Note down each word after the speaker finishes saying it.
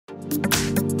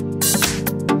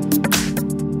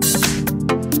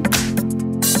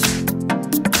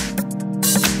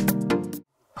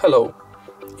Hello,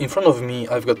 in front of me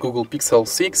I've got Google Pixel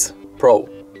 6 Pro.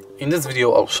 In this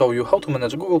video I'll show you how to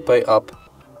manage Google Pay app.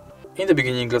 In the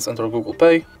beginning, let's enter Google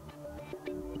Pay.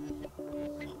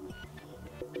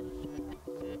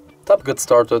 Tap Get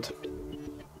Started.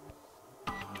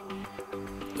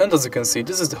 And as you can see,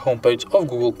 this is the homepage of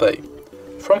Google Pay.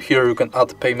 From here you can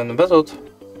add payment method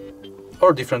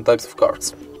or different types of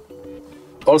cards.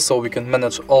 Also, we can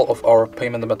manage all of our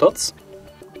payment methods,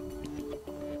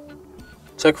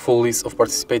 check full list of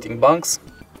participating banks,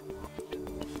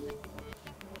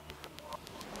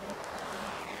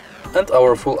 and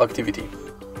our full activity.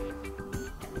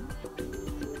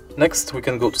 Next, we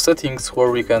can go to settings,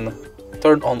 where we can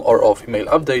turn on or off email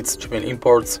updates, Gmail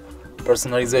imports,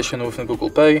 personalization within Google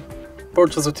Pay,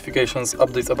 purchase notifications,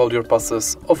 updates about your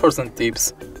passes, offers and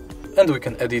tips, and we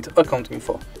can edit account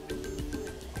info.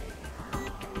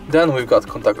 Then we've got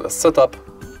contactless setup,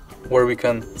 where we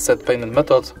can set payment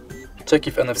method, check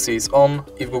if NFC is on,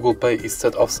 if Google Pay is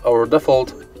set as our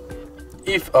default,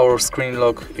 if our screen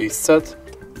lock is set,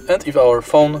 and if our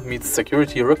phone meets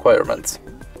security requirements.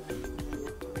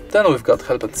 Then we've got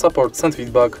help and support, send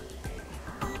feedback,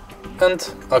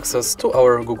 and access to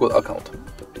our Google account.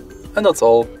 And that's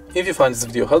all. If you find this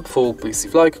video helpful, please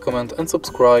leave a like, comment and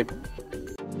subscribe.